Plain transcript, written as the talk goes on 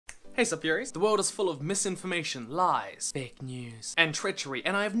Hey Furies, the world is full of misinformation, lies, fake news, and treachery,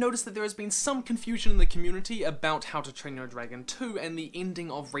 and I have noticed that there has been some confusion in the community about How to Train Your Dragon 2 and the ending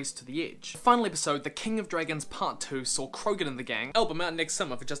of Race to the Edge. The final episode, The King of Dragons Part 2, saw Krogan and the gang, help him out next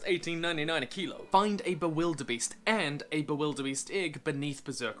summer for just $18.99 a kilo, find a Bewilderbeast and a Bewilderbeast egg beneath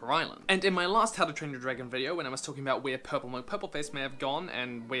Beserker Island. And in my last How to Train Your Dragon video, when I was talking about where Purpleface may have gone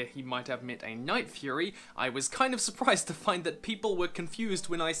and where he might have met a Night Fury, I was kind of surprised to find that people were confused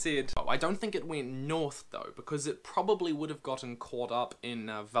when I said, oh, I don't think it went north though, because it probably would have gotten caught up in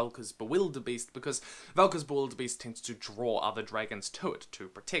Valka's Bewilderbeast, because Valka's Bewilderbeast tends to draw other dragons to it, to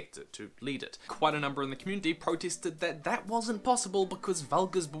protect it, to lead it. Quite a number in the community protested that that wasn't possible because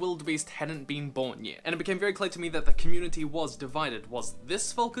Valka's Bewilderbeast hadn't been born yet. And it became very clear to me that the community was divided. Was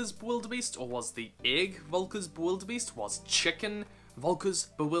this Valka's Bewilderbeast, or was the egg Valka's Bewilderbeast? Was chicken Valka's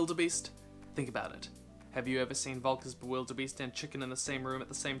Bewilderbeast? Think about it. Have you ever seen Valka's Bewilderbeast and chicken in the same room at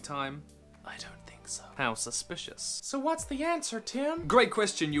the same time? I don't think so. How suspicious. So what's the answer, Tim? Great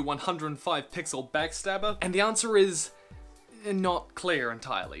question, you 105 pixel backstabber. And the answer is not clear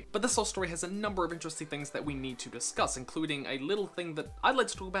entirely. But this whole story has a number of interesting things that we need to discuss, including a little thing that I'd like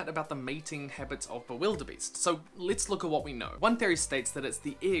to talk about the mating habits of Bewilderbeast. So let's look at what we know. One theory states that it's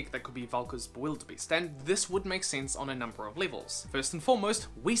the egg that could be Valka's Bewilderbeast, and this would make sense on a number of levels. First and foremost,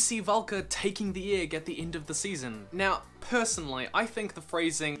 we see Valka taking the egg at the end of the season. Now, personally, I think the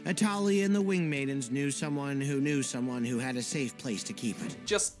phrasing Atalia and the Wing Maidens knew someone who had a safe place to keep it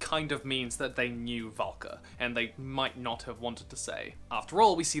just kind of means that they knew Valka, and they might not have wanted to say. After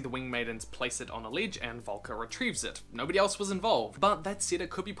all, we see the Wing Maidens place it on a ledge and Valka retrieves it. Nobody else was involved. But that said, it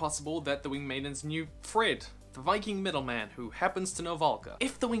could be possible that the Wing Maidens knew Fred, the Viking middleman who happens to know Valka.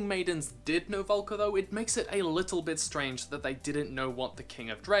 If the Wing Maidens did know Valka though, it makes it a little bit strange that they didn't know what the King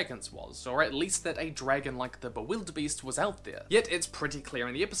of Dragons was, or at least that a dragon like the Bewilderbeast was out there. Yet it's pretty clear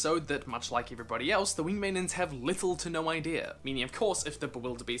in the episode that, much like everybody else, the Wing Maidens have little to no idea. Meaning, of course, if the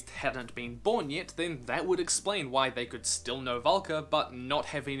Bewilderbeast hadn't been born yet, then that would explain why they could still know Valka, but not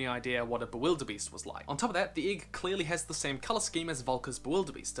have any idea what a Bewilderbeast was like. On top of that, the egg clearly has the same color scheme as Valka's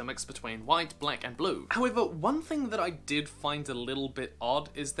Bewilderbeast, a mix between white, black, and blue. However, one thing that I did find a little bit odd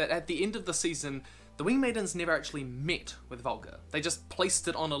is that at the end of the season, the Wing Maidens never actually met with Valka. They just placed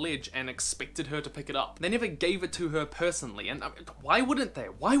it on a ledge and expected her to pick it up. They never gave it to her personally, and why wouldn't they?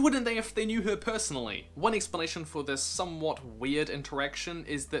 Why wouldn't they if they knew her personally? One explanation for this somewhat weird interaction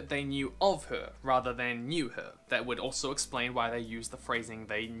is that they knew of her rather than knew her. That would also explain why they used the phrasing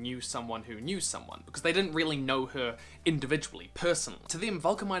they knew someone who knew someone, because they didn't really know her individually, personally. To them,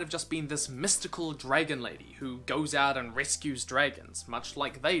 Valka might have just been this mystical dragon lady who goes out and rescues dragons, much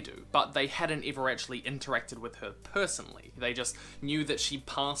like they do, but they hadn't ever actually interacted with her personally. They just knew that she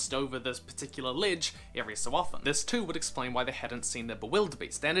passed over this particular ledge every so often. This too would explain why they hadn't seen the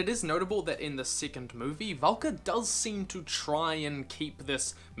Bewilderbeast, and it is notable that in the second movie, Valka does seem to try and keep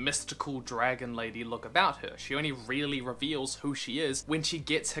this mystical dragon lady look about her. She only really reveals who she is when she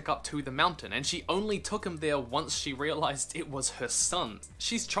gets Hick to the mountain, and she only took him there once she realized it was her son.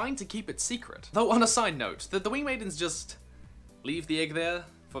 She's trying to keep it secret. Though on a side note, the Wing Maidens just leave the egg there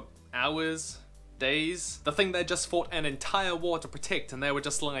for hours, days. The thing they just fought an entire war to protect, and they were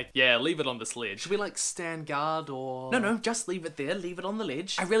just like, yeah, leave it on this ledge. Should we like stand guard or... No, just leave it there, leave it on the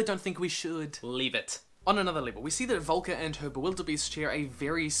ledge. I really don't think we should. Leave it. On another level, we see that Valka and her Bewilderbeast share a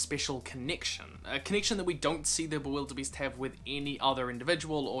very special connection. A connection that we don't see the Bewilderbeast have with any other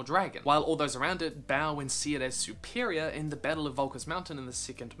individual or dragon. While all those around it bow and see it as superior, in the Battle of Valka's Mountain in the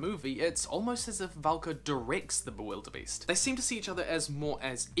second movie, it's almost as if Valka directs the Bewilderbeast. They seem to see each other as more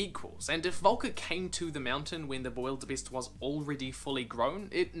as equals, and if Valka came to the mountain when the Bewilderbeast was already fully grown,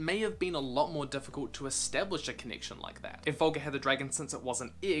 it may have been a lot more difficult to establish a connection like that. If Valka had the dragon since it was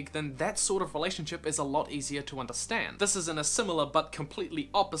an egg, then that sort of relationship is a lot easier to understand. This is in a similar but completely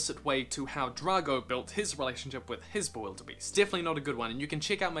opposite way to how Drago built his relationship with his Bewilderbeast. Definitely not a good one, and you can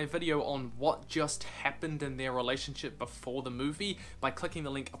check out my video on what just happened in their relationship before the movie by clicking the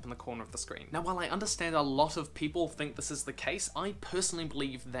link up in the corner of the screen. Now, while I understand a lot of people think this is the case, I personally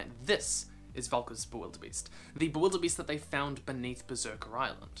believe that this is Valka's Bewilderbeast. The Bewilderbeast that they found beneath Beserker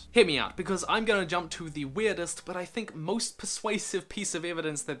Island. Hear me out, because I'm gonna jump to the weirdest, but I think most persuasive piece of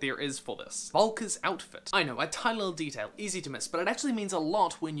evidence that there is for this. Valka's outfit. I know, a tiny little detail, easy to miss, but it actually means a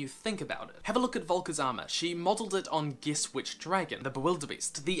lot when you think about it. Have a look at Valka's armor. She modeled it on guess which dragon? The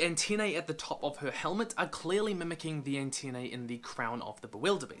Bewilderbeast. The antennae at the top of her helmet are clearly mimicking the antennae in the crown of the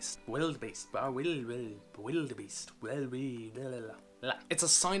Bewilderbeast. Bewilderbeast. It's a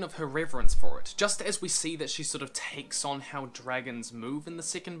sign of her reverence for it, just as we see that she sort of takes on how dragons move in the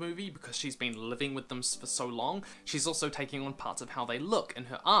second movie because she's been living with them for so long. She's also taking on parts of how they look in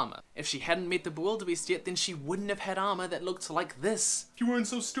her armor. If she hadn't met the Bewilderbeast yet, then she wouldn't have had armor that looked like this. If you weren't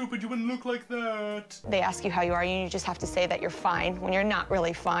so stupid, you wouldn't look like that. They ask you how you are, and you just have to say that you're fine when you're not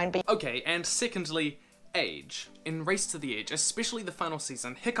really fine. But okay, and secondly, age. In Race to the Edge, especially the final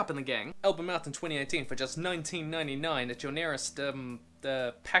season, Hiccup and the gang, album out in 2018 for just $19.99 at your nearest,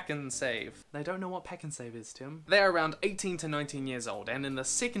 pack and save. They don't know what pack and save is, Tim. They're around 18 to 19 years old, and in the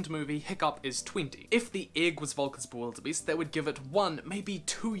second movie, Hiccup is 20. If the egg was Valka's Bewilderbeast, that would give it 1, maybe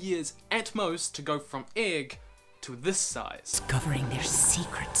 2 years at most to go from egg to this size. Discovering their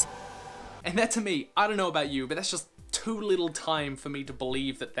secrets. And that to me, I don't know about you, but that's just too little time for me to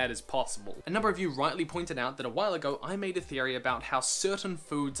believe that that is possible. A number of you rightly pointed out that a while ago I made a theory about how certain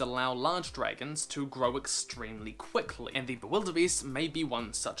foods allow large dragons to grow extremely quickly, and the Bewilderbeast may be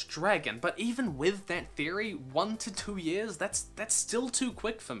one such dragon, but even with that theory, 1 to 2 years, that's still too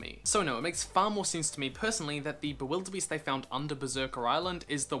quick for me. So no, it makes far more sense to me personally that the Bewilderbeast they found under Beserker Island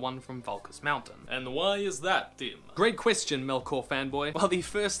is the one from Valka's mountain. And why is that, Tim? Great question, Melkor fanboy. Well, the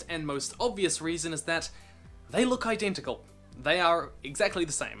first and most obvious reason is that they look identical. They are exactly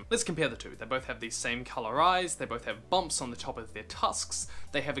the same. Let's compare the two. They both have these same color eyes, they both have bumps on the top of their tusks,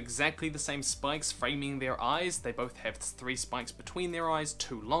 they have exactly the same spikes framing their eyes, they both have 3 spikes between their eyes,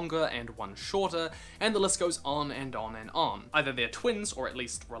 2 longer and 1 shorter, and the list goes on and on and on. Either they're twins, or at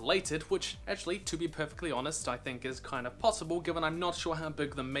least related, which actually, to be perfectly honest, I think is kind of possible given I'm not sure how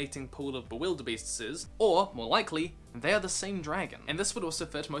big the mating pool of Bewilderbeasts is, or, more likely, they are the same dragon. And this would also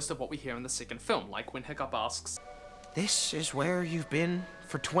fit most of what we hear in the second film, like when Hiccup asks, This is where you've been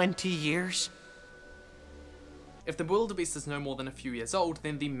for 20 years? if the Bewilderbeast is no more than a few years old,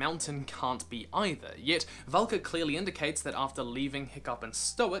 then the mountain can't be either, yet Valka clearly indicates that after leaving Hiccup and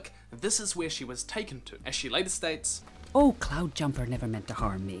Stoic, this is where she was taken to. As she later states, Oh, Cloud Jumper never meant to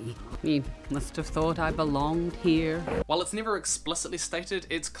harm me. He must have thought I belonged here. while it's never explicitly stated,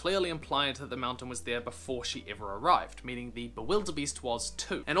 it's clearly implied that the mountain was there before she ever arrived, meaning the Bewilderbeast was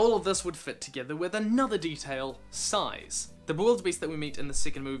too. And all of this would fit together with another detail: size. The Bewilderbeast that we meet in the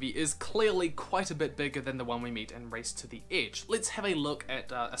second movie is clearly quite a bit bigger than the one we meet in Race to the Edge. Let's have a look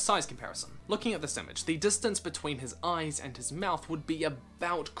at a size comparison. Looking at this image, the distance between his eyes and his mouth would be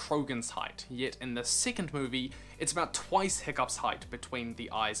about Krogan's height, yet in the second movie, it's about twice Hiccup's height between the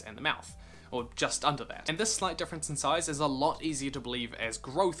eyes and the mouth, or just under that. And this slight difference in size is a lot easier to believe as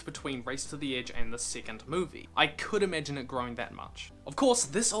growth between Race to the Edge and the second movie. I could imagine it growing that much. Of course,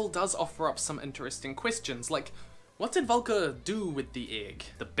 this all does offer up some interesting questions, like, what did Valka do with the egg?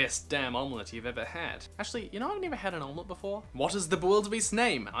 The best damn omelette you've ever had. Actually, you know, I've never had an omelette before. What is the Bewilderbeast's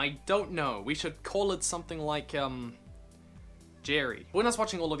name? I don't know. We should call it something like, Jerry. When I was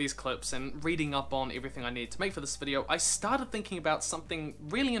watching all of these clips and reading up on everything I needed to make for this video, I started thinking about something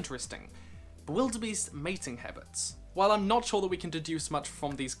really interesting: Bewilderbeast mating habits. While I'm not sure that we can deduce much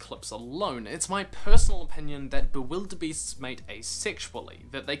from these clips alone, it's my personal opinion that Bewilderbeasts mate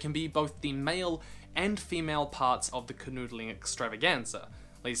asexually, that they can be both the male and female parts of the canoodling extravaganza.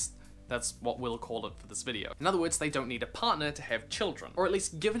 At least, that's what we'll call it for this video. In other words, they don't need a partner to have children. Or at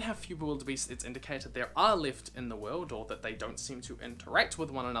least, given how few Bewilderbeasts it's indicated there are left in the world, or that they don't seem to interact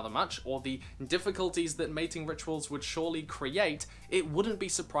with one another much, or the difficulties that mating rituals would surely create, it wouldn't be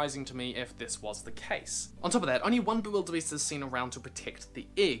surprising to me if this was the case. On top of that, only one Bewilderbeast is seen around to protect the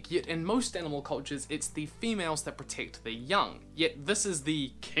egg, yet in most animal cultures, it's the females that protect the young. Yet this is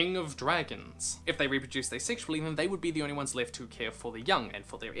the king of dragons. If they reproduced asexually, then they would be the only ones left to care for the young and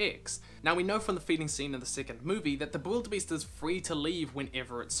for their eggs. Now, we know from the feeding scene in the second movie that the Bewilderbeast is free to leave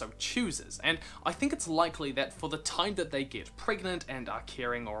whenever it so chooses, and I think it's likely that for the time that they get pregnant and are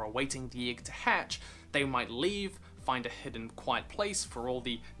caring or awaiting the egg to hatch, they might leave, find a hidden quiet place for all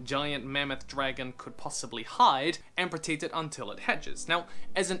the giant mammoth dragon could possibly hide, and protect it until it hatches. Now,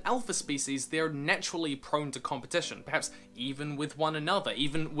 as an alpha species, they're naturally prone to competition, perhaps even with one another,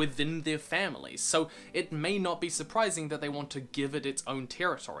 even within their families, so it may not be surprising that they want to give it its own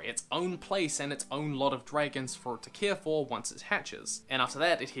territory, its own place, and its own lot of dragons for it to care for once it hatches. And after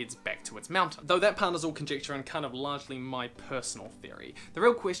that, it heads back to its mountain. Though that part is all conjecture and kind of largely my personal theory. The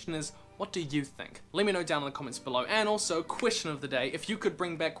real question is, What do you think? Let me know down in the comments below. And also, question of the day, if you could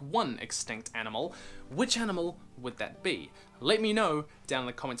bring back one extinct animal, which animal would that be? Let me know down in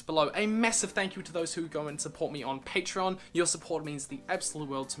the comments below. A massive thank you to those who go and support me on Patreon. Your support means the absolute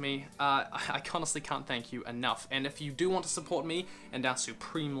world to me. I honestly can't thank you enough. And if you do want to support me and our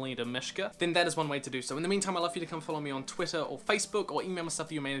supreme leader Mishka, then that is one way to do so. In the meantime, I'd love for you to come follow me on Twitter or Facebook, or email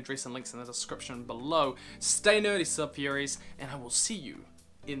myself your main address and links in the description below. Stay nerdy, Sub Furies, and I will see you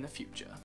in the future.